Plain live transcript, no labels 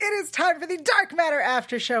is time for the Dark Matter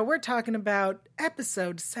After Show. We're talking about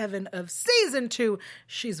episode 7 of season 2.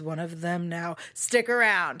 She's one of them now. Stick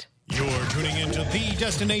around. You're tuning into the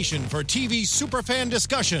destination for TV superfan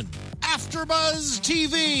discussion, AfterBuzz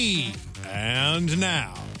TV. And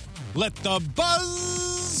now, let the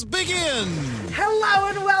buzz begin. Hello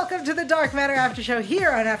and welcome to the Dark Matter After Show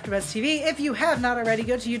here on AfterBuzz TV. If you have not already,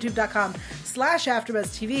 go to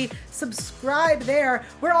youtube.com/AfterBuzzTV. Subscribe there.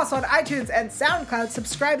 We're also on iTunes and SoundCloud.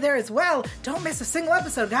 Subscribe there as well. Don't miss a single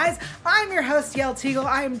episode, guys. I'm your host, Yael Teagle.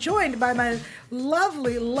 I am joined by my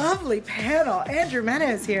lovely, lovely panel. Andrew Mena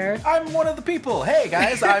is here. I'm one of the people. Hey,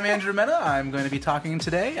 guys, I'm Andrew Mena. I'm going to be talking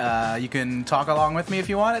today. You can talk along with me if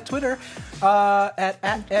you want at Twitter at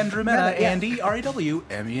Andrew Mena, Andy,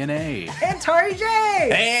 R-E-W-M-E-N-A. And Tari J.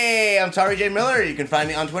 Hey, I'm Tari J. Miller. You can find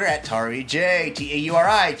me on Twitter at Tari J,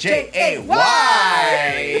 T-A-U-R-I-J-A-Y.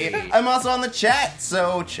 I'm also on the chat,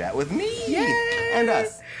 so chat with me. Yay! And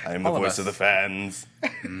us. I'm the All of voice us. of the fans.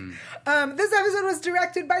 This episode was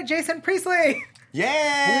directed by Jason Priestley.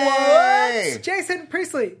 Yay! What? Jason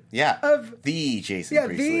Priestley. Yeah. Of the Jason Yeah,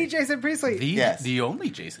 Priestley. the Jason Priestley. The only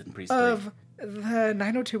Jason Priestley. Of the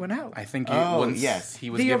 90210. I think yes. he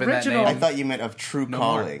was The given original. that I name. thought you meant of True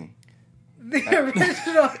Calling. The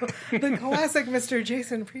original, the classic Mr.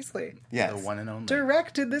 Jason Priestley. Yes. The one and only.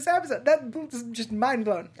 Directed this episode. That is just mind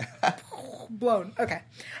blown. Blown. Okay.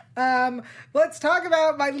 Let's talk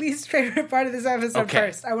about my least favorite part of this episode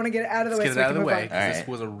first. I want to get it out of the way. Let's get it out of the way, on. because All this right.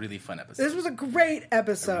 was a really fun episode. This was a great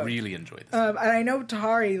episode. I really enjoyed this. And I know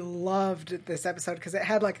Tari loved this episode because it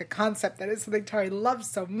had like a concept that is something Tari loves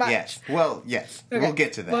so much. Yes. Well, yes. Okay, We'll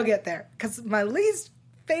get to that. We'll get there. Because my least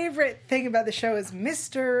favorite thing about the show is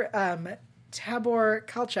Mr. Tabor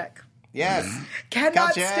Kalchek. Yes.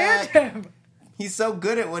 Cannot Kalchek. stand him. He's so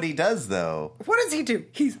good at what he does, though. What does he do?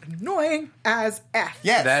 He's annoying as F.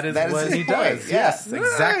 Yes. that is what his he point. does. Yeah. Yes,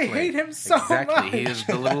 exactly. I hate him so exactly. He much. is he's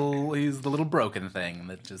the little broken thing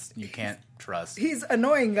that just you can't trust. He's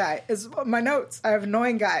annoying guy. Is my notes. I have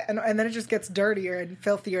annoying guy. And then it just gets dirtier and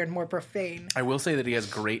filthier and more profane. I will say that he has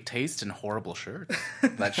great taste in horrible shirts.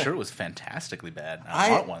 That shirt was fantastically bad. I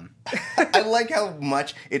want one. I like how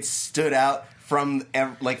much it stood out from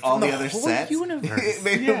all the other whole sets. universe. It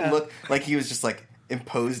made him look like he was just like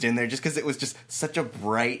imposed in there just because it was just such a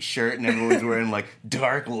bright shirt and everyone was wearing like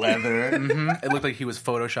dark leather. It looked like he was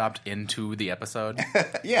photoshopped into the episode.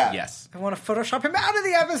 Yeah. Yes. I want to Photoshop him out of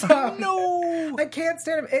the episode. No. I can't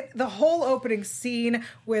stand him. The whole opening scene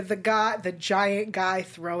with the giant guy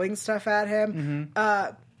throwing stuff at him,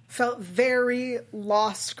 felt very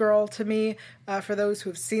Lost Girl to me. For those who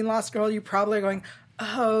have seen Lost Girl, you probably are going,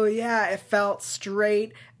 oh yeah, it felt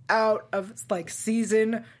straight out of like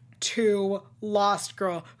season 2 Lost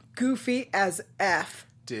Girl. Goofy as F.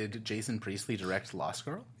 Did Jason Priestley direct Lost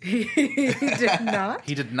Girl? He did not.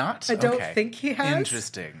 He did not? I don't Okay. think he has.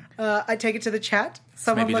 Interesting. I take it to the chat.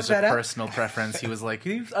 Someone Maybe look just a that up. personal preference. He was like,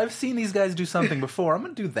 I've seen these guys do something before. I'm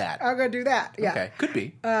going to do that. I'll go do that. Yeah. Okay, could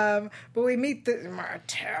be. But we meet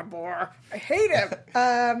Tabor. I hate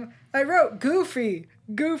him. I wrote goofy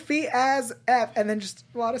as F, and then just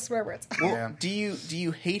a lot of swear words. Well, Yeah. do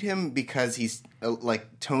you hate him because he's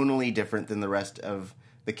like tonally different than the rest of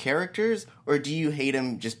the characters, or do you hate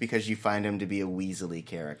him just because you find him to be a Weasley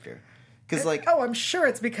character? Because I'm sure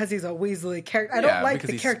it's because he's a Weasley character. I Yeah, don't like because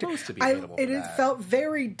the he's character. supposed to be hateable for It that. felt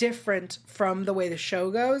very different from the way the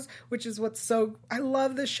show goes, which is what's so. I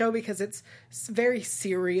love the show because it's very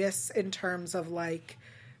serious in terms of like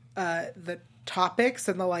the topics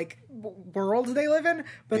and the like world they live in,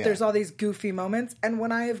 but there's all these goofy moments, and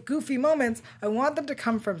when I have goofy moments I want them to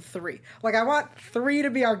come from 3. Like I want 3 to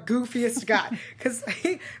be our goofiest guy, because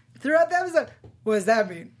throughout the episode, what does that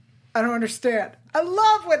mean? I don't understand. I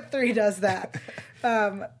love when 3 does that.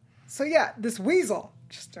 So yeah, this weasel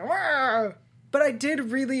just but I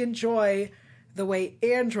did really enjoy the way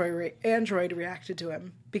Android reacted to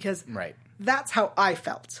him, because Right. that's how I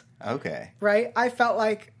felt. okay. Right? I felt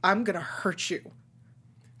like, I'm going to hurt you.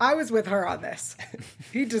 I was with her on this.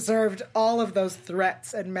 He deserved all of those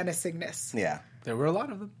threats and menacingness. Yeah. There were a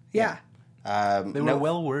lot of them. Yeah. They were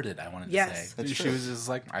well worded, I wanted to Yes. say. That's She true. was just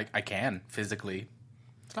like, I can physically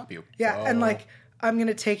stop you. Yeah. So- And like, I'm going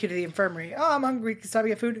to take you to the infirmary. Oh, I'm hungry. Can stop you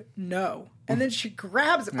get food? No. And then she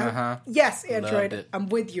grabs him. Yes, Android. Loved it. I'm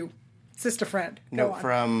with you. Sister friend. Go Note on.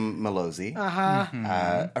 from Malozzi.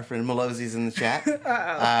 Our friend Malozzi's in the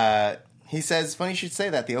chat. He says, funny you should say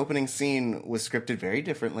that. The opening scene was scripted very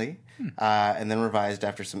differently and then revised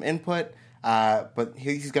after some input. But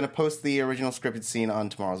he's going to post the original scripted scene on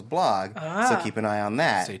tomorrow's blog, so keep an eye on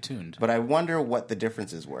that. Stay tuned. But I wonder what the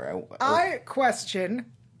differences were. I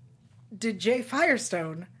question, did Jay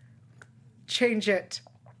Firestone change it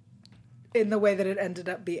in the way that it ended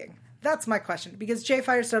up being? That's my question. Because Jay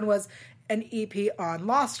Firestone was an EP on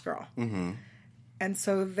Lost Girl. Mm-hmm. And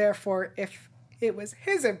so, therefore, if it was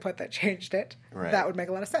his input that changed it, that would make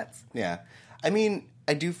a lot of sense. Yeah. I mean,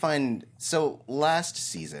 I do find... So, last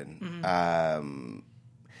season,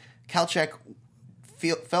 Kalchek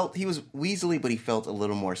felt... He was Weasley, but he felt a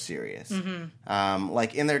little more serious. Mm-hmm.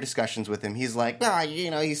 Like, in their discussions with him, he's like,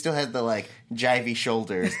 he still had the, like, jivey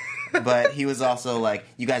shoulders. But he was also like,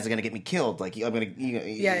 you guys are going to get me killed. Like, I'm gonna,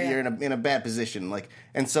 you're in a bad position. Like,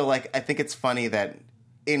 and so, like, I think it's funny that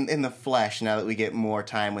in the flesh, now that we get more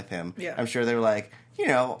time with him, I'm sure they were like,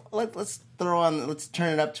 let's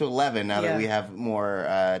turn it up to 11 now that we have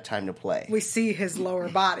more time to play. We see his lower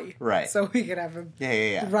body. Right. So we can have him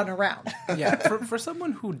run around. Yeah, for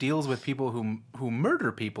someone who deals with people who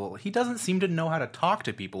murder people, he doesn't seem to know how to talk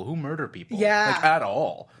to people who murder people. Yeah. Like, at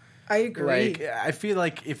all. I agree. Like, I feel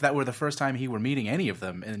like if that were the first time he were meeting any of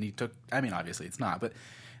them, and he took... I mean, obviously it's not, but...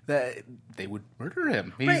 that they would murder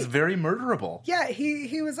him. He's very murderable. Yeah,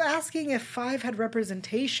 he was asking if 5 had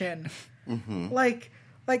representation. Mm-hmm. Like,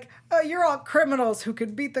 you're all criminals who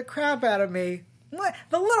could beat the crap out of me. What?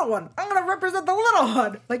 The little one. I'm going to represent the little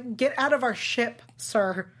one. Like, get out of our ship,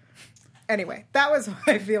 sir. Anyway, that was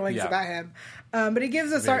my feelings about him. But he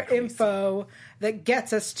gives us our info that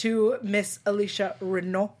gets us to Miss Alicia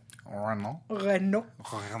Renault. Renault. You have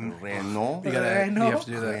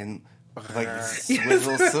to do that. Like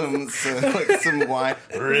swizzle some wine.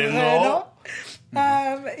 Renault.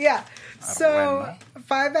 So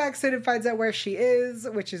 5 acts in and finds out where she is,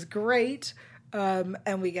 which is great.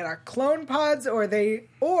 And we get our clone pods, or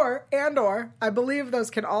I believe those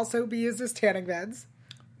can also be used as tanning beds.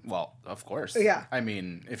 Well, of course. Yeah. I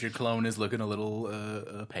mean, if your clone is looking a little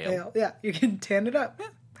pale. Yeah, you can tan it up.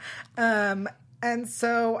 And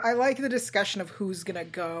so I like the discussion of who's going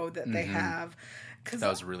to go that they have. That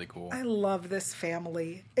was really cool. I love this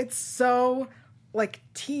family. It's so, like,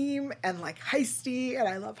 team and, like, heisty, and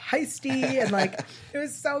I love heisty, and, like, it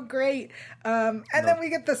was so great. And then we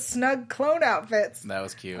get the snug clone outfits. That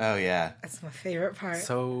was cute. Oh, yeah. That's my favorite part.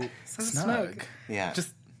 So snug. Yeah.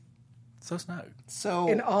 Just so snug. So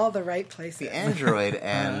in all the right places. The android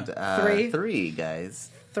and 3 guys.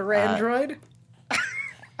 Android.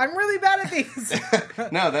 I'm really bad at these.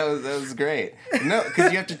 No, that was great. No,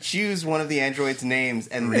 because you have to choose one of the androids' names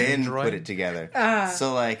and then put it together.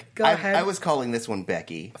 So, like, I was calling this one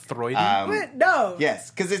Becky. Throidy? What? No. Yes,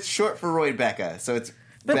 because it's short for Roy Becca, so it's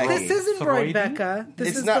But Becky. this isn't Roy Becca. This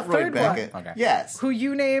it's is not the Roy third Becca. one. Okay. Yes. Who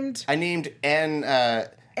you named? I named Androidy.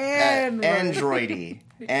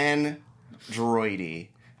 Androidy.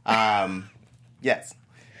 Yes.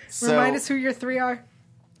 So, Remind us who your 3 are.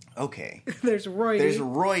 Okay. There's Roydy. There's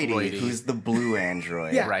Roydy, who's the blue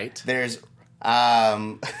android. Yeah. Right. There's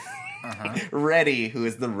Reddy, who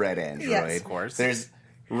is the red android. Yes, of course. There's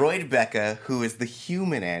Royd Becca, who is the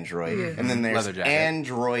human android. Yeah. And then there's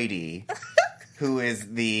Androidy, who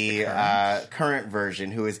is the current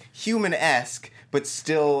version, who is human-esque, but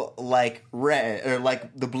still like red, or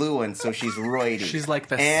like the blue one, so she's Roydy. She's like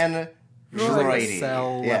the... Androidy.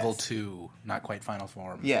 Cell level 2, not quite final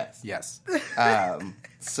form. Yes.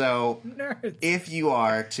 So, Nerds. if you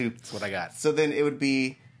are to... That's what I got. So then it would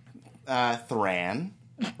be Thran,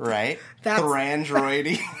 right?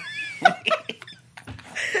 Thrandroidy.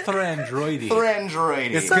 Thrandroidy.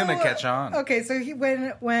 Thrandroidy. It's going to catch on. Okay, so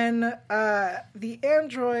when the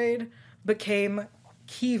android became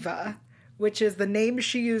Kiva, which is the name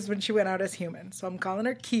she used when she went out as human. So I'm calling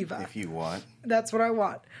her Kiva. If you want. That's what I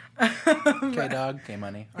want. Okay, dog. Okay,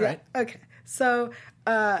 money. All right. Okay. So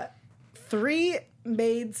 3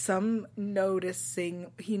 made some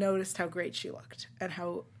noticing. He noticed how great she looked and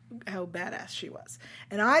how badass she was.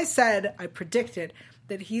 And I predicted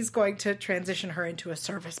that he's going to transition her into a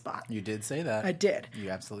service bot. You did say that. I did. You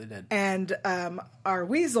absolutely did. And our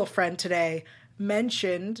Weasel friend today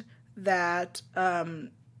mentioned that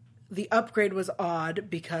the upgrade was odd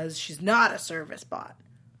because she's not a service bot.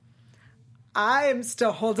 I am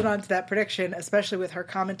still holding on to that prediction, especially with her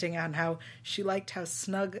commenting on how she liked how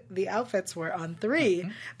snug the outfits were on 3. Mm-hmm.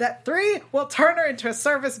 That 3 will turn her into a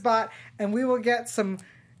service bot, and we will get some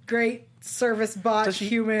great service bot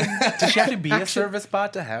human. Does she have to be a service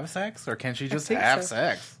bot to have sex, or can she just have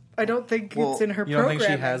sex? I don't think it's in her program. You don't think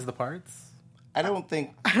she has the parts? I don't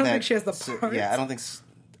think she has the parts. Yeah,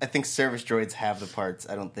 I think service droids have the parts.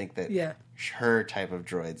 I don't think that her type of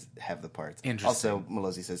droids have the parts. Interesting. Also,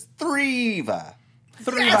 Melosi says, Thriva.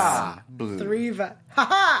 Yes! Blue. Thriva.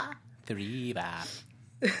 Ha-ha! Thriva.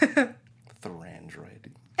 Thrandroid.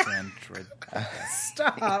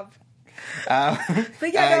 Stop.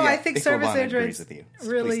 But I think service androids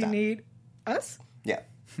really need us. Yeah.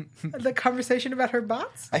 The conversation about her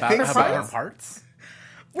bots? I think so. About her parts?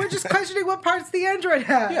 We're just questioning what parts the android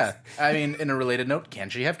has. Yeah. I mean, in a related note, can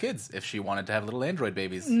she have kids if she wanted to have little android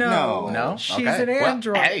babies? No. No? She's Okay. an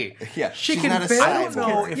android. Well, hey. Yeah, She she's can not a build I don't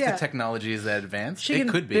know kids. if Yeah. the technology is that advanced. She it can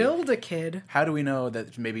could be. build a kid. How do we know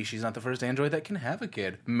that maybe she's not the first android that can have a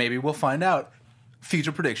kid? Maybe we'll find out.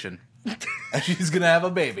 Future prediction. She's going to have a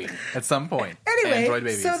baby at some point. Anyway, android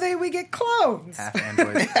babies. so we get clones. Half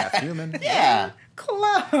android, half human. Yeah.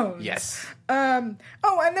 Clones. Yes. And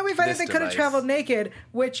then we find out This they could have device. traveled naked,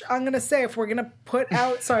 which I'm going to say, if we're going to put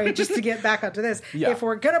out, sorry, just to get back onto this, Yeah. if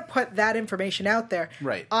we're going to put that information out there,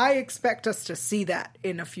 Right. I expect us to see that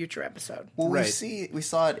in a future episode. Well, Right. we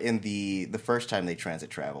saw it in the first time they transit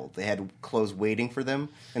traveled. They had clothes waiting for them,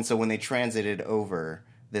 and so when they transited over,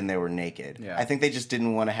 then they were naked. Yeah. I think they just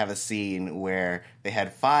didn't want to have a scene where they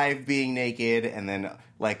had 5 being naked and then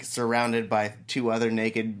like surrounded by 2 other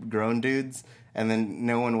naked grown dudes, and then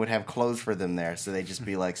no one would have clothes for them there, so they'd just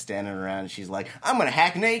be like standing around. And she's like, "I'm gonna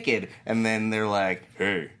hack naked," and then they're like,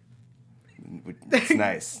 "Hey, it's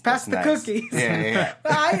nice. Pass That's the nice." cookies. Yeah.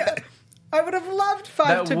 I would have loved 5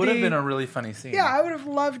 That to would be... have been a really funny scene. Yeah, I would have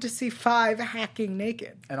loved to see 5 hacking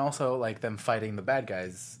naked. And also, like, them fighting the bad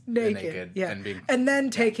guys Naked. Yeah. and being... And then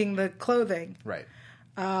taking the clothing. Right.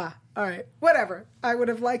 All right. Whatever. I would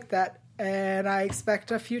have liked that. And I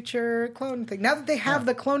expect a future clone thing. Now that they have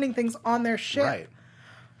the cloning things on their ship. Right.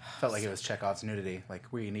 Felt like it was Chekhov's nudity. Like,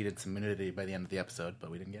 we needed some nudity by the end of the episode,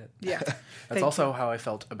 but we didn't get it. Yeah. That's Thank also you. how I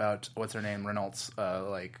felt about, what's her name, Renault's,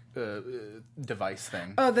 device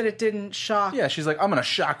thing. Oh, that it didn't shock. Yeah, she's like, I'm gonna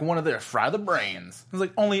shock one of their fry the brains. It's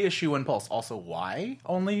like, only issue 1 pulse. Also, why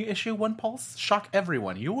only issue 1 pulse? Shock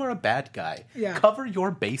everyone. You are a bad guy. Yeah. Cover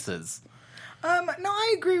your bases. No,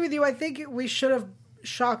 I agree with you. I think we should have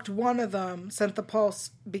shocked one of them, sent the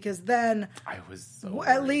pulse, because then I was so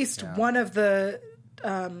at worried. least Yeah. one of the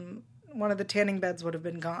tanning beds would have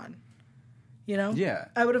been gone. You know? Yeah.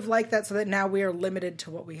 I would have liked that so that now we are limited to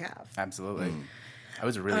what we have. Absolutely. I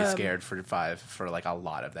was really scared for 5 for like a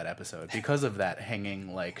lot of that episode because of that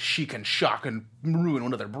hanging like she can shock and ruin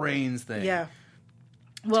one of their brains thing. Yeah.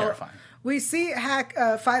 Well, Terrifying. we see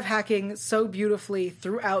 5 hacking so beautifully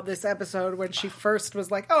throughout this episode when she first was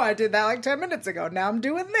like, oh, I did that like 10 minutes ago. Now I'm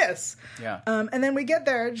doing this. Yeah. And then we get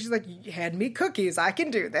there and she's like, hand me cookies. I can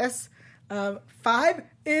do this. 5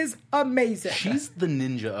 is amazing. She's the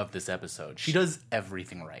ninja of this episode. She does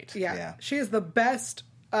everything right. Yeah. Yeah. She is the best,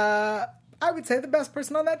 I would say the best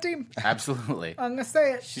person on that team. Absolutely. I'm going to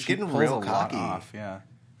say it. She's getting Pulls real a lot cocky. off, yeah.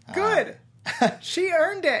 Good. She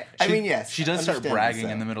earned it. I mean, yes. She does start understandably bragging so.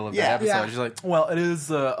 in the middle of Yeah. the episode. Yeah. She's like, well, it is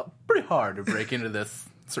pretty hard to break into this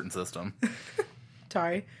certain system.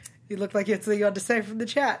 Tari, you look like you had something you had to say from the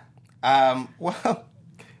chat. Well,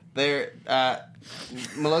 there.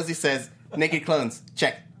 Melosi says naked clones.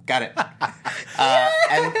 Check. Got it.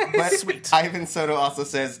 But Sweet. Ivan Soto also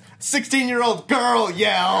says 16-year-old girl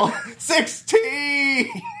yell 16.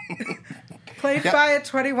 Played Yep. by a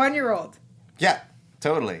 21-year-old. Yeah,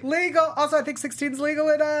 totally. Legal. Also, I think 16 is legal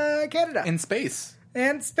in Canada. In space.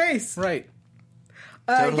 And space. Right.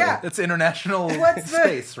 Totally. Yeah. It's international What's the-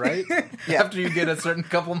 space, right? Yeah. After you get a certain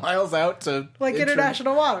couple miles out to... Like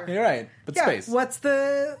international water. You're right. But Yeah. space. What's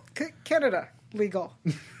the Canada legal?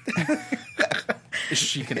 Is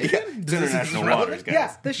she Canadian? It's international Really? waters, guys.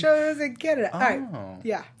 Yeah, the show is in Canada. All right. Oh.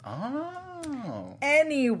 Yeah. Oh.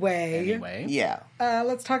 Anyway, Anyway.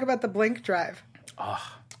 let's talk about the Blink Drive.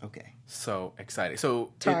 Okay. So exciting.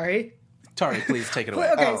 So... Tari. Tari, please take it away.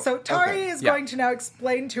 Okay, Oh, so Tari okay. is Yeah. going to now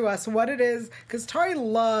explain to us what it is, because Tari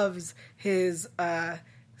loves his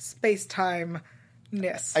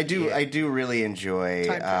space-time-ness. I do really enjoy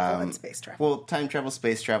Time travel and space travel. Well, time travel,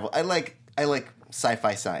 space travel. I like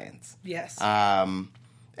sci-fi science. Yes. And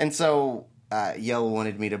so Yell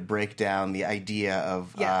wanted me to break down the idea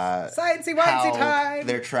of Yes. Sciencey-wicey how time.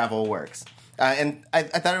 their travel works. And I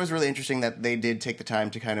thought it was really interesting that they did take the time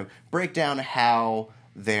to kind of break down how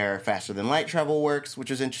their faster than light travel works,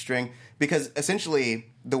 which is interesting because essentially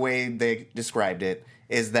the way they described it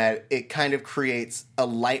is that it kind of creates a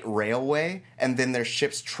light railway and then their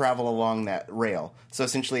ships travel along that rail. So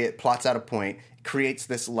essentially it plots out a point, creates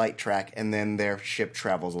this light track, and then their ship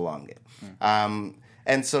travels along it.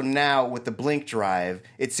 And so now with the Blink Drive,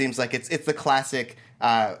 it seems like it's the classic,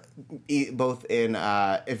 both in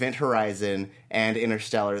Event Horizon and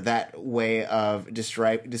Interstellar, that way of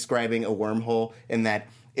describing a wormhole in that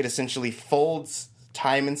it essentially folds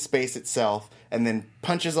time and space itself and then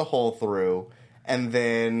punches a hole through, and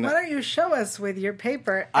then... Why don't you show us with your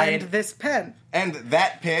paper and this pen? And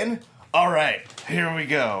that pin? All right, here we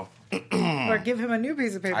go. Or give him a new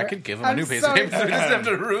piece of paper. I could give him a new piece of paper so he doesn't have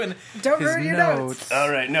to ruin Don't his ruin your notes. All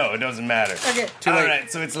right, no, it doesn't matter. Okay. All right,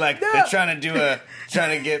 so it's like they're trying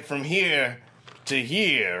to get from here to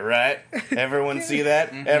here, right? Everyone see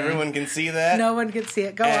that? Mm-hmm. Everyone can see that? No one can see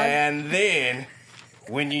it. Go on. And then,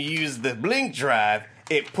 when you use the blink drive,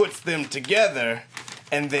 it puts them together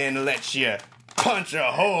and then lets you punch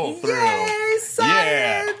a hole through. Yay, science!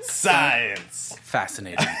 Yeah, science.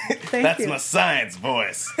 Fascinating. That's my science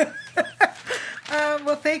voice.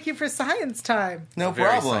 Well, thank you for science time. No Very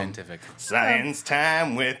problem. scientific. Science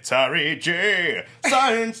time with Tari J.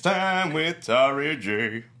 Science time with Tari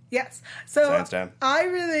J. Yes. So Science time. I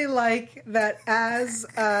really like that as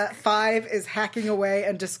 5 is hacking away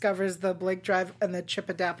and discovers the blink drive and the chip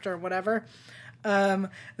adapter or whatever,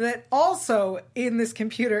 that also in this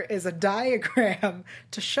computer is a diagram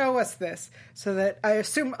to show us this, so that I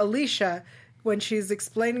assume Alicia, when she's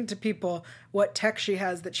explaining to people what tech she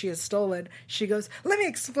has that she has stolen, she goes, let me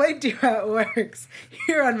explain to you how it works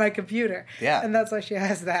here on my computer. Yeah. And that's why she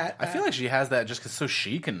has that. I feel like she has that just so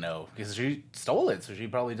she can know, because she stole it, so she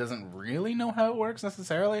probably doesn't really know how it works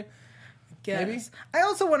necessarily. Guess. Maybe. I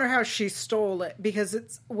also wonder how she stole it, because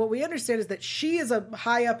it's what we understand is that she is a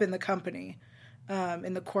high up in the company,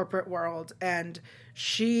 in the corporate world, and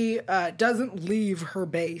she doesn't leave her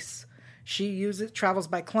base. She travels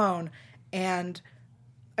by clone, and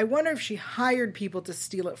I wonder if she hired people to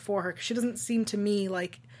steal it for her, because she doesn't seem to me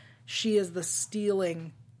like she is the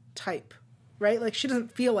stealing type, right? Like, she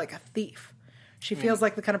doesn't feel like a thief. She feels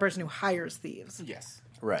like the kind of person who hires thieves. Yes.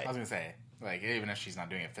 Right. I was going to say, like, even if she's not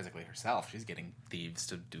doing it physically herself, she's getting thieves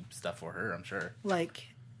to do stuff for her, I'm sure. Like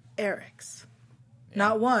Eric's. Yeah.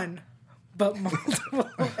 Not one, but multiple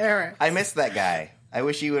Eric. I miss that guy. I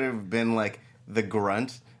wish he would have been like the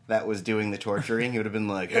grunt that was doing the torturing. He would have been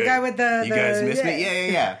like, hey, the guy with the you guys miss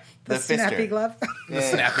me? Yeah. The snappy fister. glove. The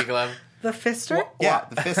snappy glove. The fister? Yeah,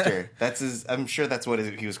 the fister. That's his. I'm sure that's what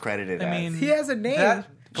he was credited as. He has a name. That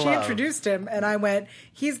She glove. introduced him, and I went,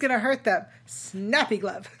 he's going to hurt them. Snappy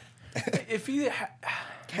glove. If he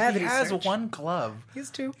Cavity has search. one glove, He has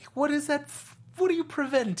 2. what is that? What are you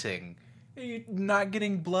preventing? Are you not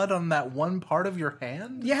getting blood on that one part of your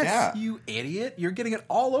hand? Yes. Yeah. You idiot. You're getting it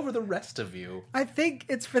all over the rest of you. I think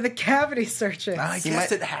it's for the cavity searches. I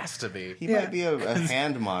guess it has to be. He might be a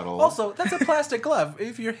hand model. Also, that's a plastic glove.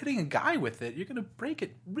 If you're hitting a guy with it, you're going to break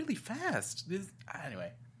it really fast.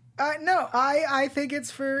 Anyway. No, I think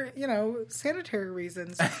it's for, sanitary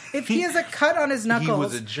reasons. If he has a cut on his knuckles... He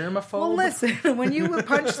was a germaphobe? Well, listen, when you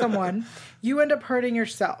punch someone, you end up hurting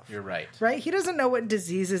yourself. You're right. Right? He doesn't know what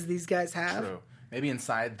diseases these guys have. True. Maybe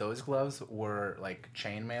inside those gloves were, like,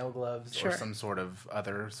 chainmail gloves or some sort of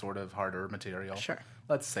other sort of harder material. Sure.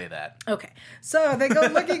 Let's say that. Okay. So they go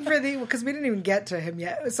looking for because we didn't even get to him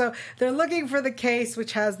yet. So they're looking for the case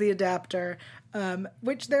which has the adapter,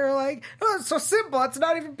 which they're like, oh, it's so simple. It's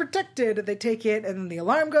not even protected. They take it, and then the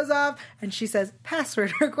alarm goes off, and she says,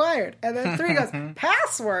 password required. And then 3 goes,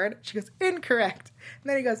 password? She goes, incorrect. And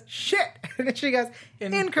then he goes, shit. And then she goes,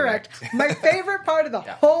 incorrect. My favorite part of the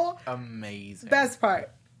whole... Amazing. Best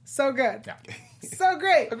part. So good. Yeah. So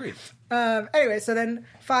great. Agreed. Anyway, so then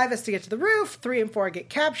 5 has to get to the roof. 3 and 4 get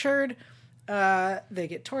captured. They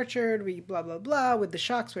get tortured. We blah, blah, blah. With the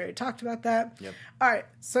shocks, we already talked about that. Yep. All right.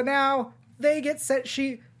 So now they get sent.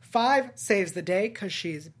 5 saves the day because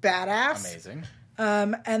she's badass. Amazing.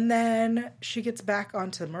 And then she gets back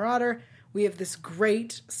onto the Marauder. We have this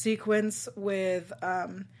great sequence with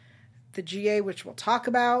the GA, which we'll talk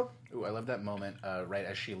about. Ooh, I love that moment right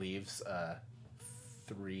as she leaves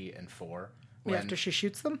 3 and 4. After she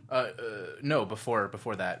shoots them? No, before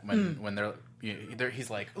that, when they're he's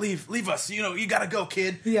like, leave us, you gotta go,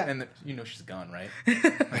 kid. Yeah, and she's gone, right?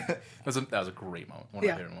 that was a great moment. One of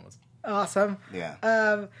my favorite moments. Awesome.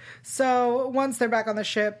 Yeah. So once they're back on the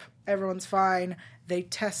ship, everyone's fine. They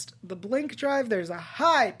test the blink drive. There's a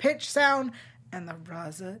high pitched sound, and the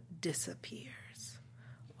Raza disappears.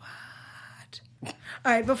 What?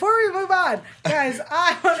 All right, before we move on, guys,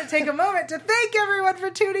 I want to take a moment to thank everyone for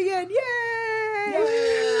tuning in. Yay!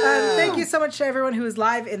 Thank you so much to everyone who is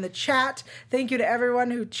live in the chat. Thank you to everyone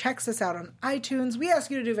who checks us out on iTunes. We ask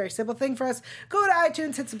you to do a very simple thing for us. Go to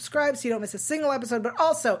iTunes, hit subscribe so you don't miss a single episode, but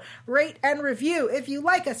also rate and review. If you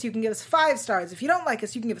like us, you can give us 5 stars. If you don't like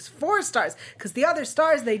us, you can give us 4 stars, because the other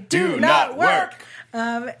stars, they do not work.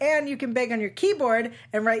 And you can bang on your keyboard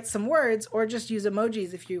and write some words, or just use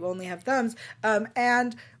emojis if you only have thumbs.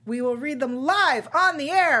 And we will read them live on the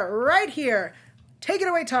air right here. Take it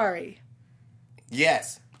away, Tari.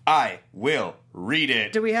 Yes, I will read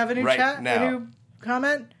it. Do we have a new right chat? now. A new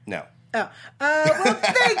comment? No. Oh, well,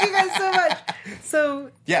 thank you guys so much.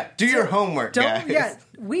 So Yeah, do your homework, guys. Yeah,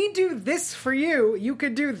 we do this for you. You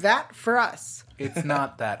could do that for us. It's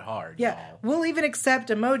not that hard. Yeah, y'all. we'll even accept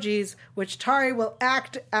emojis, which Tari will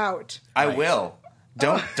act out. I will.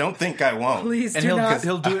 Don't think I won't. Please And do not.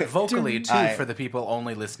 he'll do it vocally too I- for the people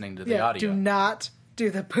only listening to the Yeah, audio. do not do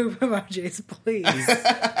the poop emojis, please.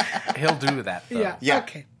 He'll do that though. Yeah. Yeah,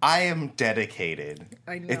 Okay. I am dedicated.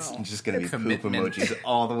 I know. It's just going to be poop Commitment. emojis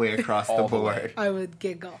all the way across the All the board. way. I would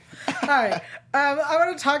giggle. All right. I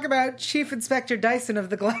want to talk about Chief Inspector Dyson of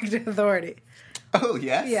the Galactic Authority. Oh,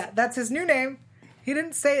 yes? Yeah, that's his new name. He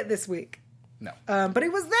didn't say it this week. No. But he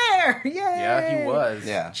was there. Yay! Yeah, he was.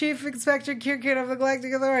 Yeah. Chief Inspector Kirkin of the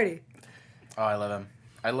Galactic Authority. Oh, I love him.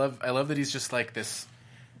 I love that he's just like this,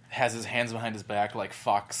 has his hands behind his back like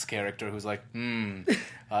Fox character who's like,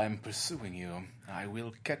 I'm pursuing you. I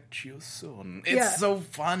will catch you soon. It's Yeah. so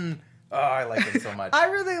fun. Oh, I like him so much. I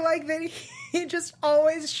really like that he just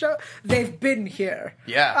always show. They've been here.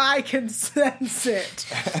 Yeah. I can sense it.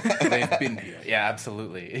 They've been here. Yeah,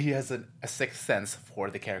 absolutely. He has a sixth sense for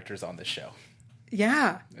the characters on this show.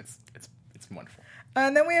 Yeah. It's wonderful.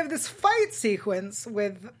 And then we have this fight sequence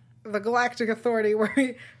with the Galactic Authority where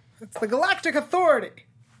it's the Galactic Authority.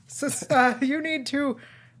 So you need to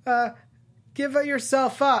give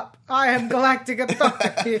yourself up. I am Galactic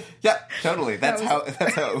Authority. Yeah, totally. That's how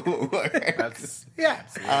it works. That's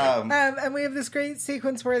Yeah. And we have this great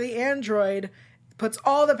sequence where the android puts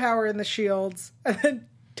all the power in the shields and then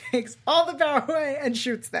takes all the power away and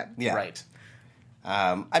shoots them. Yeah. right.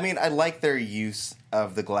 I mean, I like their use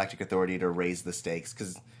of the Galactic Authority to raise the stakes,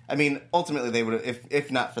 because, I mean, ultimately they would have,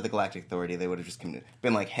 if not for the Galactic Authority, they would have just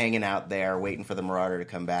been, like, hanging out there waiting for the Marauder to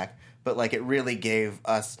come back. But, like, it really gave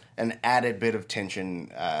us an added bit of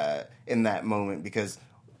tension in that moment, because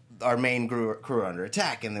our main crew are under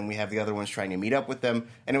attack, and then we have the other ones trying to meet up with them.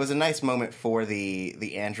 And it was a nice moment for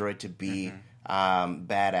the android to be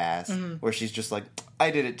badass, where she's just like, I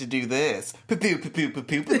did it to do this. Pew, pew, pew, pew,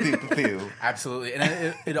 pew, pew, pew, pew. Absolutely,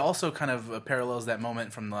 and it also kind of parallels that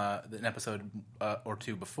moment from an episode or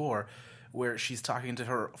two before, where she's talking to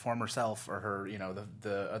her former self, or her,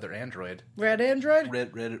 the other android, Red android?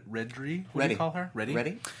 Redry. What do Reddy. you call her? Reddy.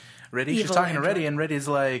 Ready? Reddy. She's Evil talking to android. Reddy, and Reddy's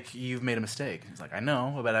like, "You've made a mistake." He's like, "I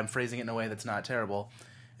know, but I'm phrasing it in a way that's not terrible."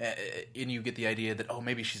 And you get the idea that, oh,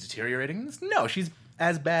 maybe she's deteriorating. No, she's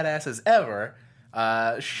as badass as ever.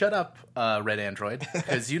 Shut up, Red Android,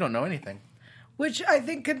 because you don't know anything. Which I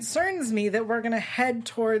think concerns me that we're going to head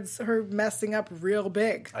towards her messing up real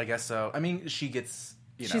big. I guess so. I mean, she gets,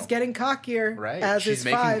 She's getting cockier, right. as She's is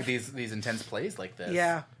making Five. these intense plays like this.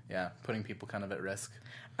 Yeah. Yeah, putting people kind of at risk.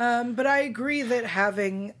 But I agree that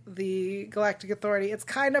having the Galactic Authority, it's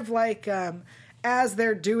kind of like as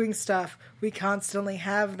they're doing stuff, we constantly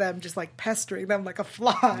have them just like pestering them like a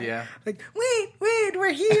fly. Yeah. Like, wait,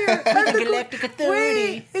 we're here. I'm the Galactic Authority.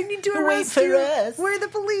 Wait, I need to Wait arrest for you. us. We're the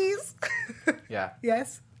police. Yeah.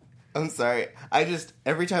 Yes. I'm sorry.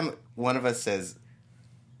 Every time one of us says,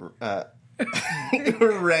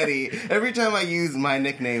 ready, every time I use my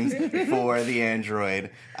nicknames for the android,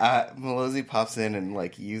 Malozzi pops in and,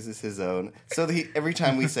 like, uses his own. So every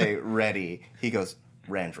time we say ready, he goes,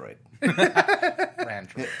 Randroid.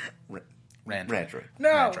 Randroid. Randroid. No.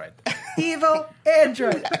 Randroid. Evil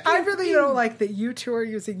android. I really don't like that you two are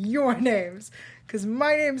using your names, because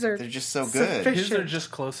my names are They're just so good. sufficient. His are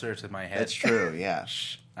just closer to my head. That's true, yeah.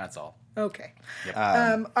 That's all. Okay. Yep.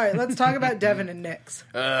 All right, let's talk about Devin and Nix.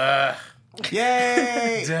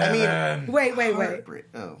 Yay! I mean, Devin. Wait.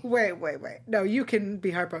 oh. Wait. No, you can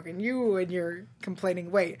be heartbroken. You and your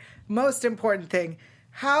complaining. Wait. Most important thing.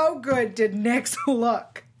 How good did Nix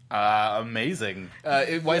look? Amazing. Why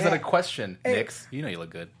is that a question, Nix? You know you look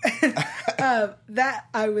good. That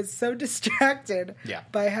I was so distracted Yeah.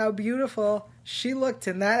 by how beautiful she looked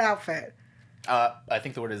in that outfit. I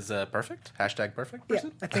think the word is perfect. Hashtag perfect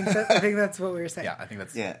person. Yeah, I think that's what we were saying. Yeah, I think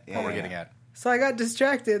that's Yeah, what we're getting at. So I got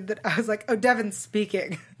distracted that I was like, oh, Devin's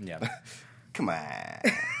speaking. Yeah. Come on.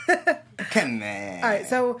 Come on. All right,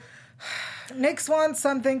 so Nix wants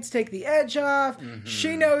something to take the edge off.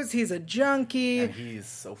 She knows he's a junkie. And he's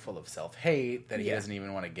so full of self-hate that he Yeah. doesn't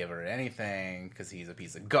even want to give her anything because he's a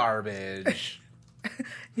piece of garbage.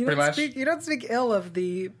 You pretty much. You don't speak ill of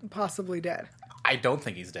the possibly dead. I don't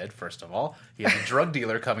think he's dead, first of all. He has a drug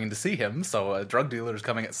dealer coming to see him, so a drug dealer is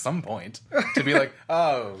coming at some point to be like,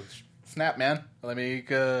 oh, snap, man. Let me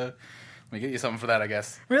get you something for that, I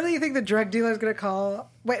guess. Really, you think the drug dealer's going to call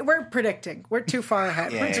Wait, we're predicting. We're too far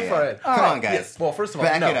ahead. Yeah, We're too yeah, far. yeah. Come on, guys. Yes. Well, first of all,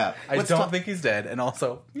 Back no, it up. I Let's don't talk- think he's dead, and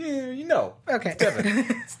also, yeah, Okay. Devin.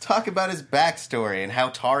 Let's talk about his backstory and how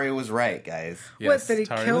Taria was right, guys. What, that he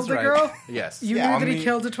Tari killed was the right. girl? Yes. You knew On that he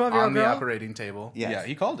killed a 12-year-old on the girl? operating table. Yes. Yeah,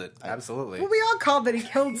 he called it. Absolutely. Well, we all called that he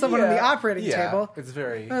killed someone on the operating table. It's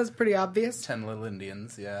very That was pretty obvious. 10 Little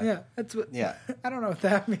Indians. Yeah. Yeah, that's what. Yeah. I don't know what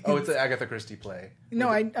that means. Oh, it's an Agatha Christie play. No,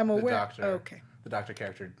 With I'm the aware. doctor. Oh, okay. The doctor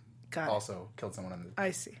character Got it. also killed someone on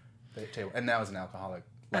I see. the table, and now is an alcoholic.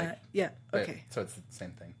 Yeah. but- Okay. So it's the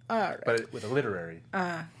same thing. All right. But with a literary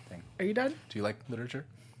thing. Are you done? Do you like literature?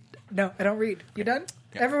 No, I don't read. You done?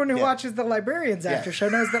 Yeah. Everyone who Yeah. watches the Librarians Yeah. After Show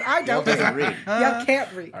knows that I don't doesn't read. Y'all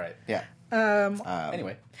can't read. All right. Yeah.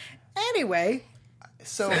 Anyway. Anyway,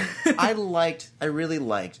 So I really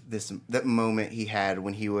liked that moment he had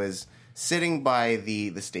when he was sitting by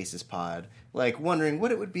the stasis pod, like wondering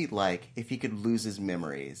what it would be like if he could lose his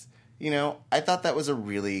memories. You know, I thought that was a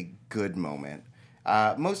really good moment,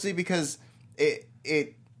 mostly because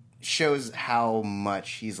it shows how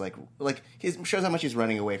much he's shows how much he's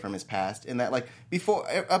running away from his past, and that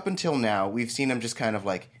up until now we've seen him just kind of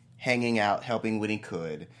like hanging out, helping when he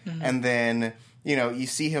could, and then you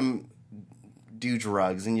see him do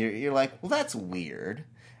drugs, and you're like, well, that's weird.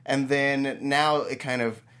 And then now it kind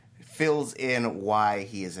of fills in why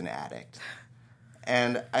he is an addict.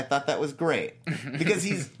 And I thought that was great. Because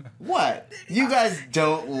he's... What? You guys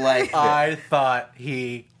don't like this. I thought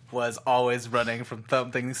he was always running from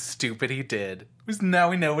something stupid he did. Because now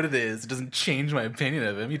we know what it is. It doesn't change my opinion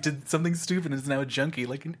of him. He did something stupid and is now a junkie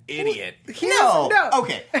like an idiot. No. No.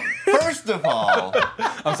 Okay. First of all...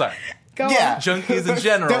 I'm sorry. go Yeah. on. Junkies in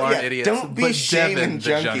general aren't idiots. Don't be but shaming Devin, the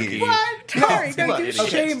junkies. junkie. What? Tari, don't you Look,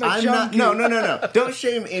 shame a I'm junkie. not... No. Don't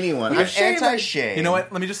shame anyone. I'm shaming- anti-shame. You know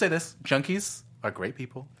what? Let me just say this. Junkies are great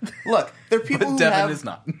people. Look, they're people But who Devin have is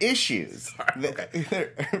not. issues. okay.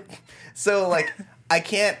 So, like, I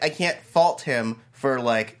can't fault him for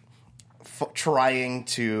trying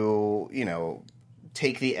to,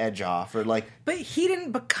 take the edge off or But he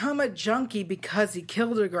didn't become a junkie because he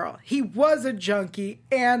killed a girl. He was a junkie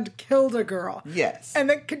and killed a girl. Yes. And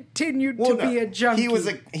then continued to be a junkie.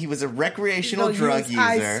 He was a recreational No, drug user.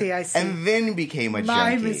 I see. And then became a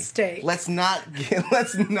My junkie. mistake. Let's not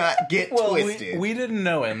get Well, twisted. we didn't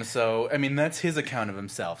know him, so I mean that's his account of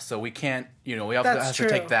himself. So we can't, we have That's to true.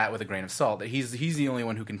 take that with a grain of salt. That he's the only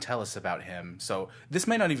one who can tell us about him. So this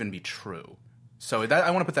may not even be true. So that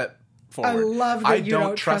I want to put that forward. I love that I you don't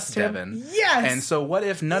don't trust him. Devin. Yes! And so what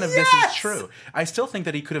if none of this Yes! is true? I still think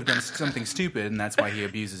that he could have done something stupid, and that's why he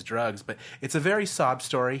abuses drugs. But it's a very sob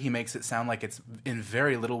story. He makes it sound like it's in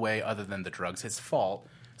very little way other than the drugs his fault.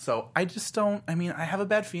 So I just don't. I mean, I have a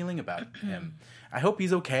bad feeling about him. I hope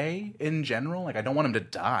he's okay in general. Like, I don't want him to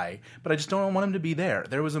die, but I just don't want him to be there.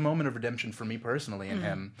 There was a moment of redemption for me personally in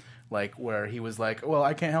him, like, where he was like, well,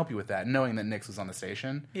 I can't help you with that, knowing that Nix was on the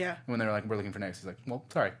station. Yeah. And when they were like, we're looking for Nix, he's like, well,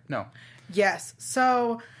 sorry, no. Yes.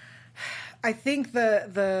 So I think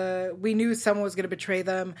we knew someone was going to betray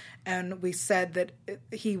them, and we said that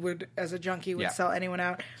he would, as a junkie, would Yeah. sell anyone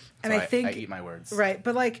out. And So I think I eat my words. right,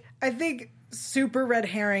 but I think super red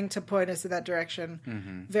herring to point us in that direction.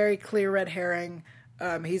 Mm-hmm. Very clear red herring.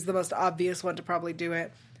 He's the most obvious one to probably do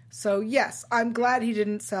it. So yes, I'm glad he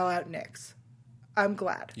didn't sell out Nix. I'm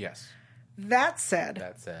glad. Yes. That said,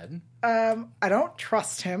 That said, I don't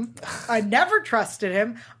trust him. I never trusted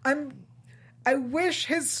him. I wish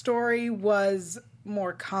his story was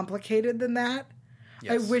more complicated than that.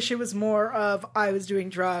 yes. I wish it was more of I was doing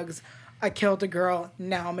drugs, I killed a girl,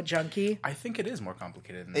 now I'm a junkie. I think it is more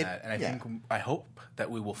complicated than that, and I hope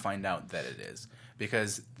that we will find out that it is,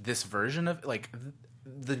 because this version of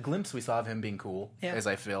the glimpse we saw of him being cool is,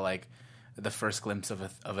 I feel like, the first glimpse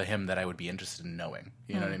of a him that I would be interested in knowing.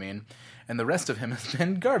 You know what I mean? And the rest of him has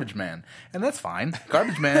been Garbage Man, and that's fine.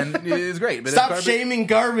 Garbage Man is great, but Stop shaming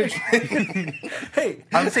Garbage Man. Hey,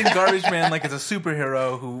 I'm saying Garbage Man like it's a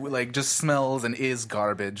superhero who just smells and is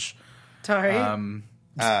garbage. Tari?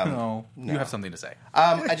 No, you have something to say.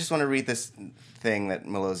 I just want to read this thing that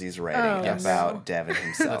Malozzi is writing about Devin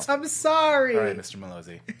himself. I'm sorry. All right, Mr.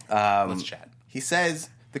 Malozzi, let's chat. He says,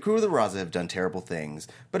 the crew of the Raza have done terrible things,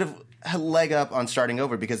 but have a leg up on starting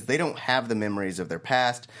over because they don't have the memories of their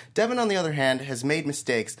past. Devin, on the other hand, has made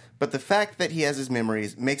mistakes, but the fact that he has his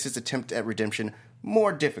memories makes his attempt at redemption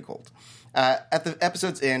more difficult. At the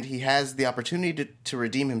episode's end, he has the opportunity to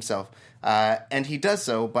redeem himself, and he does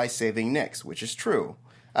so by saving Nix, which is true.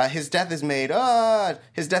 His death is made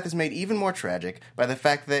even more tragic by the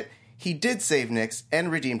fact that he did save Nix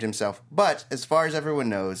and redeemed himself, but as far as everyone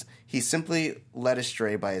knows, he's simply led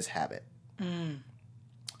astray by his habit.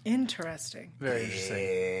 Interesting. Very interesting.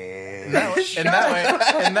 In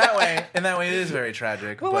that way, it is very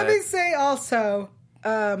tragic. Well, but... let me say also,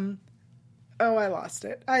 I lost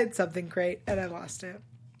it. I had something great, and I lost it.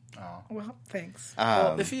 Oh. Well, thanks.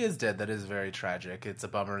 Well, if he is dead, that is very tragic. It's a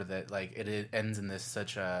bummer that like it ends in this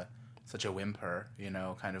such a whimper,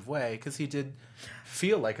 kind of way, because he did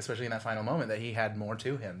feel like, especially in that final moment, that he had more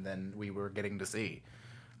to him than we were getting to see.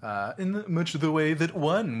 In much the way that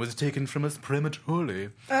one was taken from us prematurely.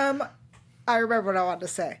 I remember what I wanted to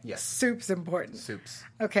say. Yes. Soup's important. Soups.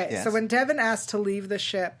 Okay, Yes. so when Devin asked to leave the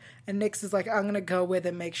ship, and Nyx is like, I'm going to go with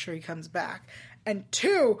him, make sure he comes back. And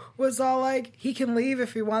 2 was all like, he can leave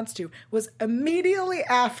if he wants to, was immediately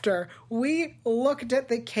after we looked at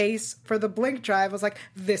the case for the blink drive. I was like,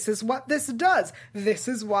 this is what this does. This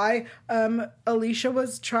is why Alicia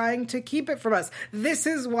was trying to keep it from us. This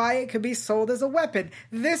is why it could be sold as a weapon.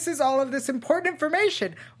 This is all of this important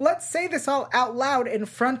information. Let's say this all out loud in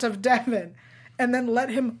front of Devin, and then let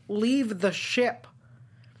him leave the ship.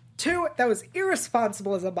 2, that was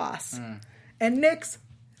irresponsible as a boss. And Nyx,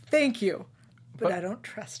 thank you. But I don't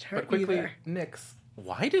trust her quickly, either. Nyx,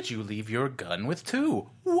 why did you leave your gun with 2?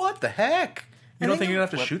 What the heck? You don't think you're going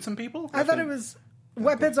to have to shoot some people? I thought it was...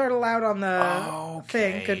 Weapons aren't allowed on the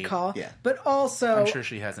thing. Good call. Yeah. But also... I'm sure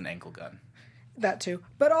she has an ankle gun. That too.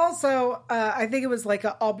 But also, I think it was like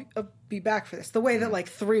I'll be back for this. The way that like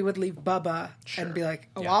 3 would leave Bubba and be like,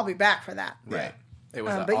 I'll be back for that. Right. It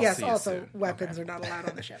was. But I'll yes, see you also soon. weapons are not allowed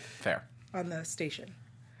on the ship. Fair. On the station.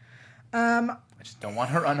 I just don't want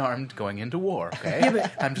her unarmed going into war. Okay. Yeah,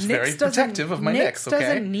 but I'm just Nyx very protective of my Nyx. Okay.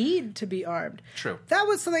 doesn't need to be armed. True. That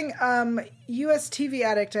was something U.S. TV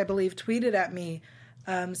Addict, I believe, tweeted at me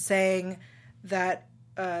saying that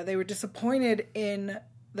they were disappointed in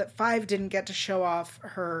that 5 didn't get to show off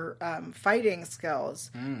her fighting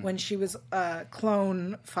skills when she was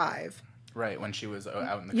Clone 5. Right, when she was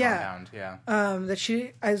out in the compound. Yeah. That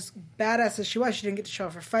she, as badass as she didn't get to show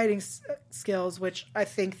off her fighting skills, which I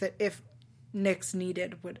think that if Nyx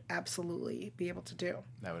needed, would absolutely be able to do.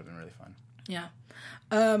 That would have been really fun. Yeah.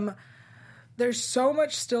 There's so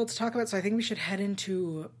much still to talk about, so I think we should head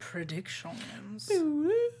into predictions.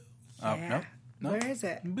 No. Where is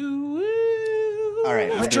it? All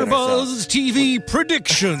right. AfterBuzz TV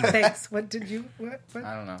prediction. Thanks. What did you... What?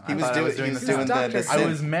 I don't know. He was doing the I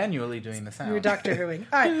was manually doing the sound. You were Doctor Whoing.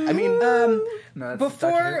 All right. I mean... No, that's Doctor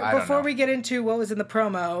Who. I don't Before know. we get into what was in the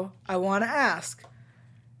promo, I want to ask,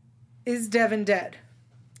 is Devin dead?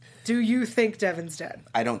 Do you think Devin's dead?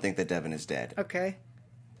 I don't think that Devin is dead. Okay.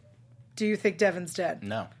 Do you think Devin's dead?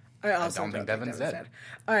 No. I also don't think Devin's dead.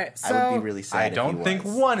 All right, so... I would be really sad I if don't he think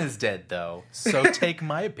was. one is dead, though. So take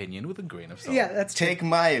my opinion with a grain of salt. Yeah, that's true. Take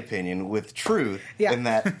my opinion with truth Yeah. in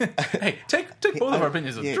that... Hey, take both of our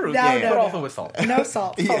opinions with truth, No, but no. also with salt. No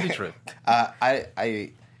salt. Salty truth.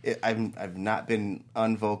 I've not been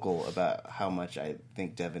unvocal about how much I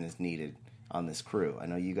think Devin is needed on this crew. I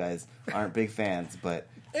know you guys aren't big fans, but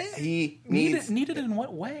he needs... Needed in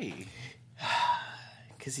what way?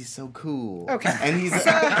 Because he's so cool. Okay. And he's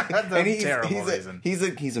terrible reason.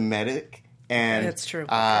 He's a medic, and That's true.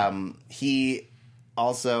 He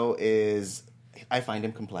also is... I find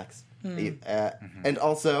him complex. And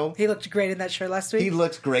also... He looked great in that shirt last week. He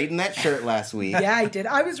looked great in that shirt last week. Yeah, he did.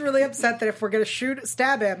 I was really upset that if we're going to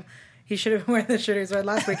stab him, he should have been wearing the shirt he was wearing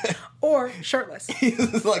last week. Or shirtless.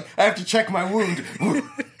 He's like, I have to check my wound.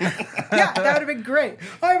 Yeah, that would have been great.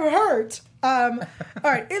 I'm hurt. All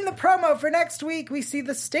right, in the promo for next week, we see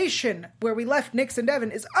the station where we left Nyx and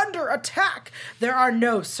Devin is under attack. There are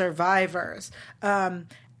no survivors. And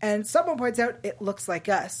someone points out, it looks like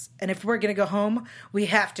us. And if we're going to go home, we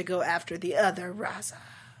have to go after the other Raza.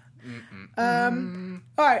 All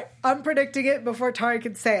right, I'm predicting it before Tari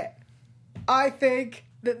can say it. I think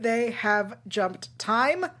that they have jumped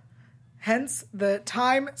time, hence the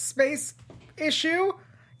time-space issue.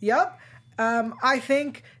 Yep. I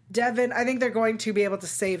think they're going to be able to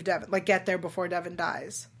save Devin, like get there before Devin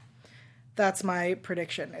dies. That's my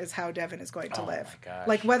prediction, is how Devin is going to live. My gosh.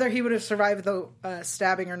 Like whether he would have survived the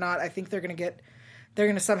stabbing or not, I think they're going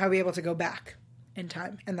to somehow be able to go back in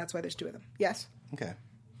time, and that's why there's 2 of them. Yes. Okay.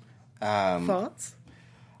 Thoughts?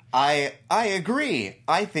 I agree.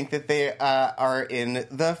 I think that they are in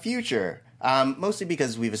the future. Mostly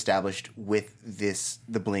because we've established with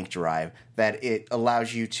the blink drive that it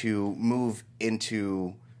allows you to move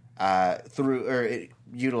into through, or it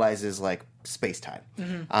utilizes like space time.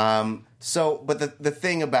 Mm-hmm. But the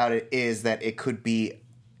thing about it is that it could be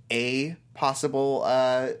a possible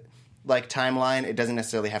like timeline. It doesn't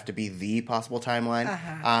necessarily have to be the possible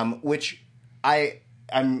timeline. Which I've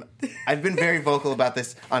been very vocal about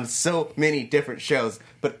this on so many different shows,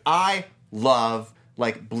 but I love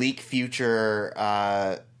like bleak future.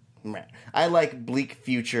 I like bleak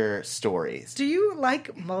future stories. Do you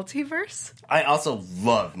like multiverse? I also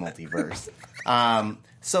love multiverse.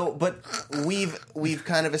 But we've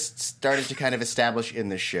kind of started to kind of establish in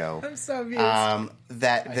this show. I'm so amused.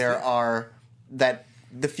 That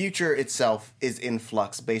the future itself is in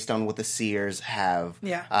flux based on what the seers have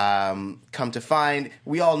come to find.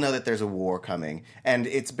 We all know that there's a war coming, and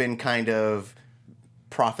it's been kind of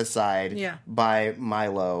prophesied by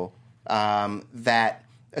Milo that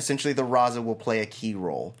essentially the Raza will play a key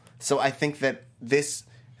role. So I think that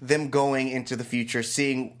them going into the future,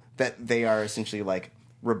 seeing that they are essentially like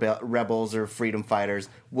rebels or freedom fighters,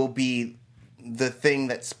 will be the thing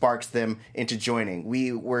that sparks them into joining.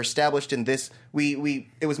 We were established in this. It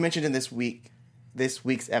was mentioned in this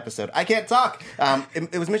week's episode. I can't talk.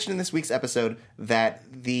 It was mentioned in this week's episode that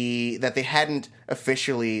they hadn't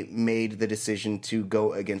officially made the decision to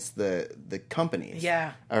go against the companies,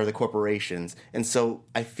 or the corporations, and so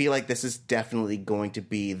I feel like this is definitely going to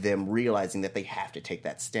be them realizing that they have to take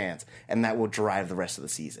that stance, and that will drive the rest of the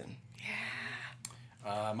season.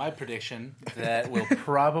 My prediction that will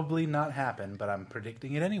probably not happen, but I'm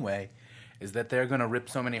predicting it anyway, is that they're going to rip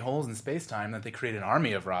so many holes in space-time that they create an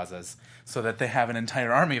army of Razas, so that they have an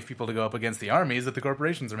entire army of people to go up against the armies that the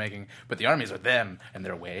corporations are making. But the armies are them, and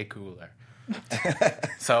they're way cooler.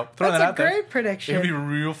 So, throw that out there. That's a great prediction. It'd be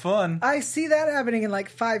real fun. I see that happening in like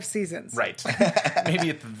 5 seasons. Right. Maybe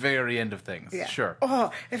at the very end of things. Yeah. Sure.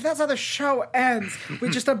 Oh, if that's how the show ends,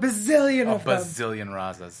 with just a bazillion of them. A bazillion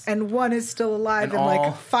Razas. And one is still alive, and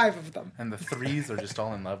like 5 of them. And the 3s are just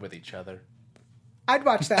all in love with each other. I'd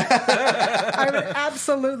watch that. I would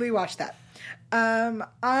absolutely watch that.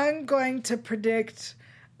 I'm going to predict...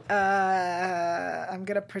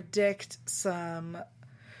 some...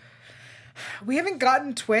 We haven't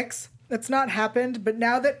gotten Twix. That's not happened. But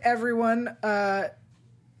now that everyone that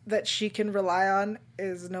she can rely on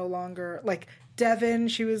is no longer... Like, Devin,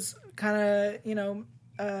 she was kind of,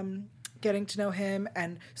 getting to know him.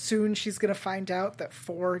 And soon she's going to find out that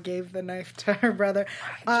Four gave the knife to her brother.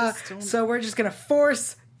 So we're just going to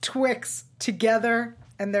force Twix together.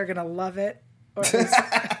 And they're going to love it. Or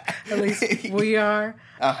at least we are.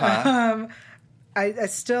 Uh-huh. I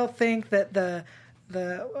still think that the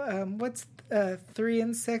what's 3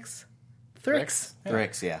 and 6? Thrix.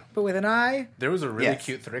 Thrix, yeah. But with an I. There was a really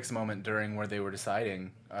cute Thrix moment during where they were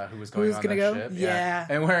deciding who was going on that ship. Yeah.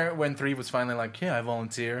 And when 3 was finally like, yeah, I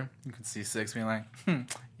volunteer. You could see 6 being like, yeah,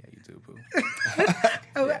 you do, Pooh.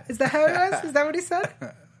 Is that how it was? Is that what he said?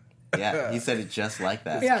 Yeah, he said it just like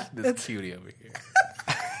that. Yeah. This cutie over here.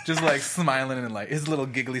 Just like smiling and like his little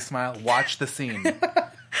giggly smile. Watch the scene.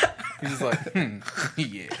 He's just like,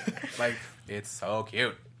 yeah. Like, it's so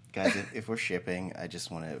cute. Guys, if we're shipping, I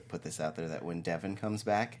just want to put this out there that when Devin comes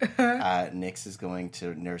back, Nyx is going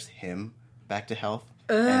to nurse him back to health.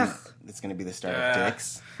 And it's going to be the start of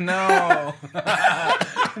Dicks. No.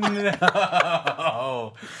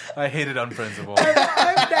 No. I hate it on principle.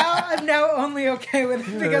 I'm now only okay with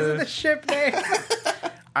it because of the ship name.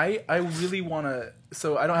 I really want to...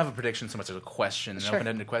 So I don't have a prediction so much as a question, an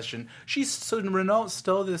open-ended question. Renault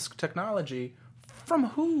stole this technology from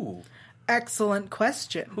who? Excellent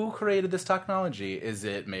question. Who created this technology? Is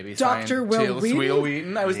it maybe Dr. Will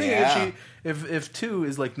Wheaton? I was thinking if 2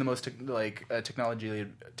 is like the most technologically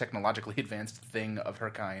advanced thing of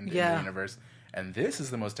her kind in the universe, and this is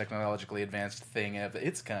the most technologically advanced thing of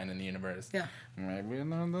its kind in the universe. Yeah. Maybe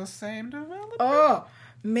they're the same developer. Oh,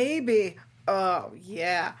 maybe. Oh,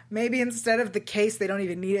 yeah. Maybe instead of the case, they don't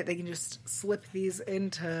even need it. They can just slip these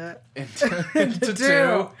into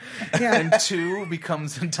 2. Yeah. And 2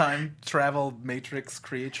 becomes a time travel matrix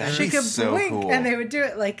creature. She could blink, and they would do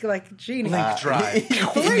it like Genie. Blink drive.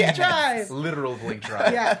 Blink drive. Literal blink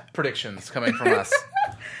drive. Yeah. Predictions coming from us.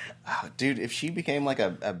 Oh, dude, if she became like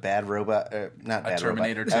a bad robot, not bad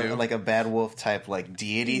Terminator robot, 2, like a bad wolf type like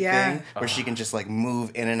deity thing, where she can just like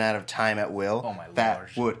move in and out of time at will. Oh my that lord,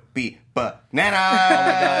 would be bananas. Oh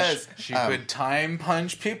my gosh, she could time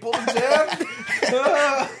punch people to death.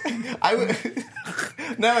 I would.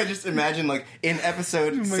 Now I just imagine like in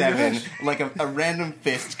episode 7, like a random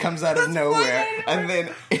fist comes out of nowhere, and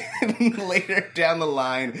then later down the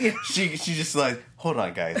line, she just like, hold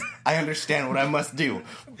on, guys, I understand what I must do.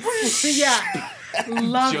 Yeah.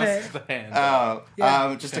 Love just it. The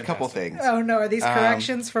hand. Just a couple things. Oh, no. Are these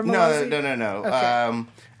corrections from Melissa? No. Okay.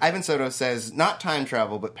 Ivan Soto says, not time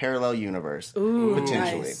travel, but parallel universe. Ooh,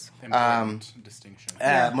 potentially. Nice. Important distinction.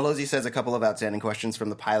 Melozzi says a couple of outstanding questions from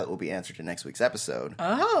the pilot will be answered in next week's episode.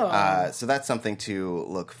 Oh. So that's something to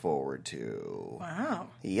look forward to. Wow.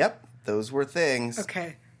 Yep. Those were things.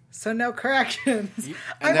 Okay. So no corrections.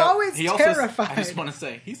 I'm Now, always terrified. I just want to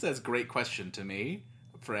say, he says great question to me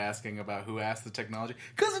for asking about who asked the technology.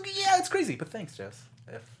 Because, yeah, it's crazy. But thanks, Jess.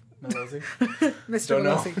 F. Melosi. Mr. Don't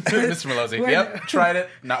know. Melosi. Mr. Melosi. Yep, tried it.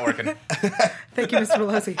 Not working. Thank you, Mr.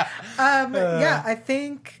 Melosi. Yeah, I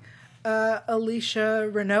think Alicia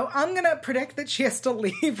Renault, I'm going to predict that she has to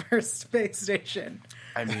leave her space station.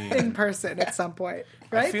 I mean, in person at some point,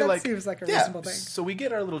 right? That seems like a reasonable thing. So we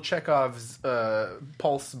get our little Chekhov's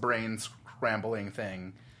pulse brain scrambling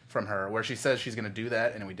thing from her, where she says she's going to do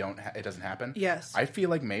that, and it doesn't happen. Yes, I feel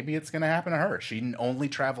like maybe it's going to happen to her. She only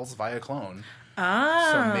travels via clone.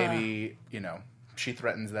 So maybe she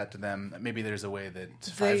threatens that to them. Maybe there's a way that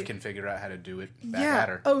Five can figure out how to do it back at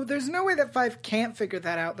her. Oh, there's no way that Five can't figure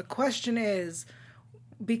that out. The question is,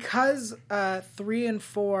 because 3 and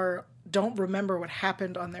 4 don't remember what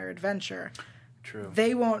happened on their adventure. True.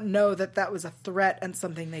 They won't know that was a threat and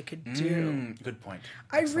something they could do. Good point.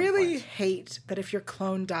 I really hate that if your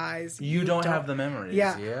clone dies, you don't have the memories.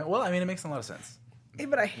 Yeah. Well, I mean, it makes a lot of sense. Yeah,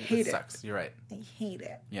 but I hate it. It sucks. You're right. I hate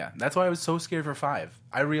it. Yeah, that's why I was so scared for 5.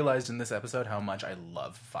 I realized in this episode how much I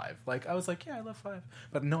love 5. Like, I was like, yeah, I love 5.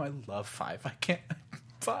 But no, I love 5. I can't...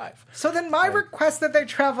 5. So then my request that they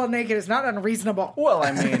travel naked is not unreasonable. Well,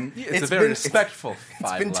 I mean, it's a very respectful 5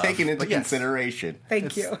 It's been love, taken into consideration.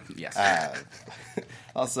 Thank you. Yes.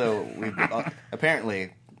 Also,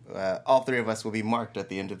 apparently, all 3 of us will be marked at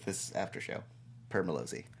the end of this after show, per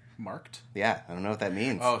Melosi. Marked? Yeah, I don't know what that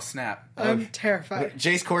means. Oh, snap. I'm terrified.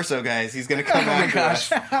 Jace Corso, guys, he's going to come after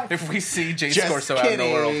us. If we see Jace Just Corso out in the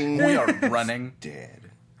world, kidding. we are running. Dead.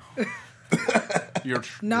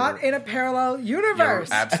 Not in a parallel universe.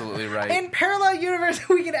 You're absolutely right. In parallel universe,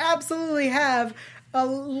 we can absolutely have a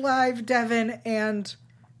live Devin and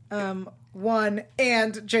one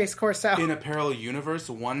and Jace Corso. In a parallel universe,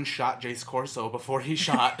 one shot Jace Corso before he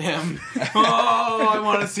shot him. Oh, I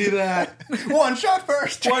want to see that. One shot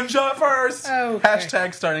first. One shot first. Okay.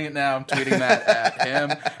 Hashtag starting it now. I'm tweeting that at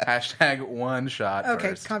him. Hashtag one shot Okay,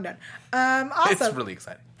 first. calm down. Also, It's really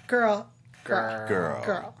exciting. Girl.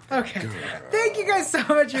 Okay. Thank you guys so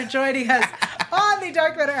much for joining us on the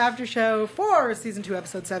Dark Matter After Show for Season 2,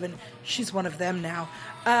 Episode 7. She's one of them now.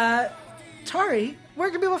 Tari, where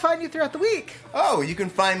can people find you throughout the week? Oh, you can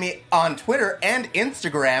find me on Twitter and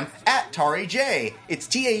Instagram at TariJ. It's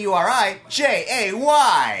TauriJay.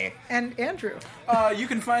 And Andrew. You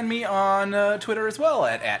can find me on Twitter as well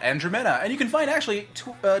at Andromeda. And you can find actually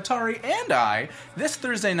Tari and I this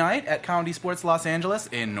Thursday night at Comedy Sports Los Angeles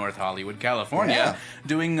in North Hollywood, California,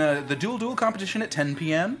 doing the Duel competition at 10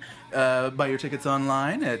 p.m. Buy your tickets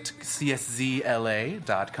online at cszla.com.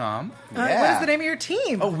 What is the name of your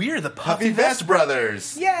team? Oh, we're the Puffy Vest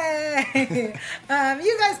Brothers. Yay!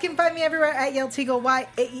 You guys can find me everywhere at Yeltigal,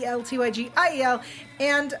 YAELTYGIEL.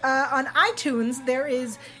 And on iTunes, there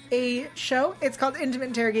is a show. It's called Intimate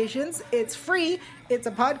Interrogations. It's free. It's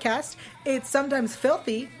a podcast. It's sometimes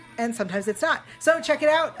filthy, and sometimes it's not. So check it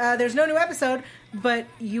out. There's no new episode, but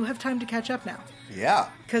you have time to catch up now. Yeah.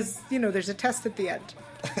 Because, there's a test at the end.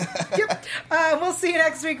 Yep. We'll see you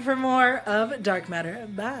next week for more of Dark Matter.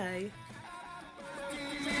 Bye.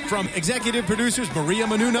 From executive producers Maria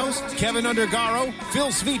Menounos, Kevin Undergaro, Phil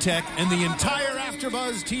Svitek, and the entire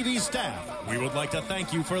AfterBuzz TV staff, we would like to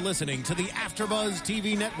thank you for listening to the AfterBuzz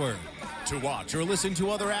TV network. To watch or listen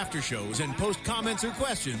to other after shows and post comments or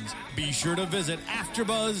questions, be sure to visit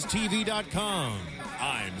AfterBuzzTV.com.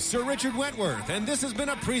 I'm Sir Richard Wentworth, and this has been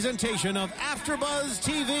a presentation of AfterBuzz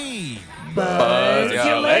TV. Buzz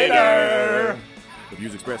you later. The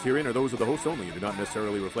views expressed herein are those of the hosts only and do not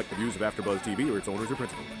necessarily reflect the views of AfterBuzz TV or its owners or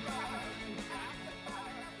principals.